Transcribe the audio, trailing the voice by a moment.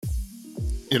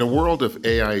In a world of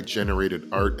AI-generated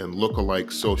art and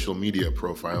look-alike social media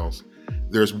profiles,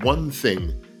 there's one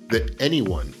thing that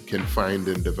anyone can find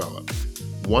and develop.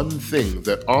 One thing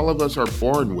that all of us are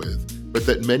born with, but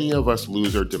that many of us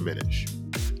lose or diminish.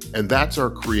 And that's our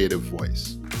creative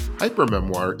voice.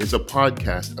 Hypermemoir is a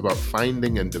podcast about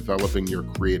finding and developing your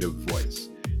creative voice.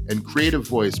 And creative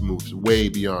voice moves way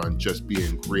beyond just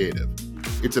being creative.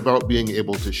 It's about being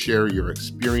able to share your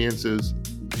experiences,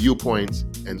 viewpoints,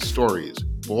 and stories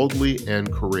boldly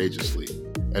and courageously,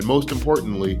 and most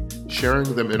importantly,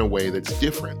 sharing them in a way that's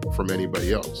different from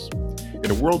anybody else.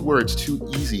 In a world where it's too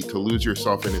easy to lose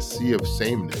yourself in a sea of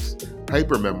sameness,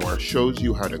 Hypermemoir shows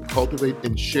you how to cultivate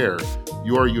and share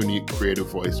your unique creative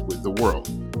voice with the world.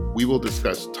 We will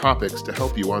discuss topics to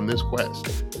help you on this quest.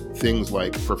 Things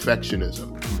like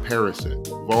perfectionism, comparison,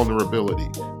 vulnerability,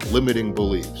 limiting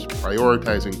beliefs,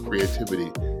 prioritizing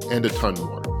creativity, and a ton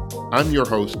more. I'm your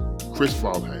host, Chris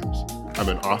Waldheims. I'm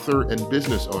an author and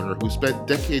business owner who spent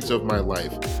decades of my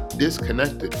life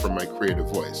disconnected from my creative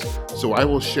voice. So I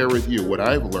will share with you what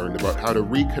I've learned about how to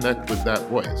reconnect with that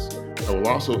voice. I will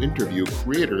also interview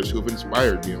creators who've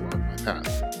inspired me along my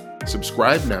path.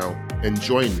 Subscribe now and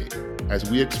join me as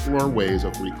we explore ways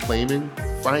of reclaiming,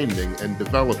 finding, and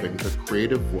developing the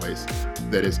creative voice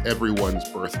that is everyone's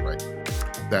birthright.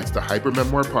 That's the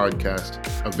Hypermemoir podcast,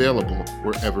 available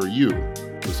wherever you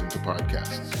listen to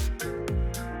podcasts.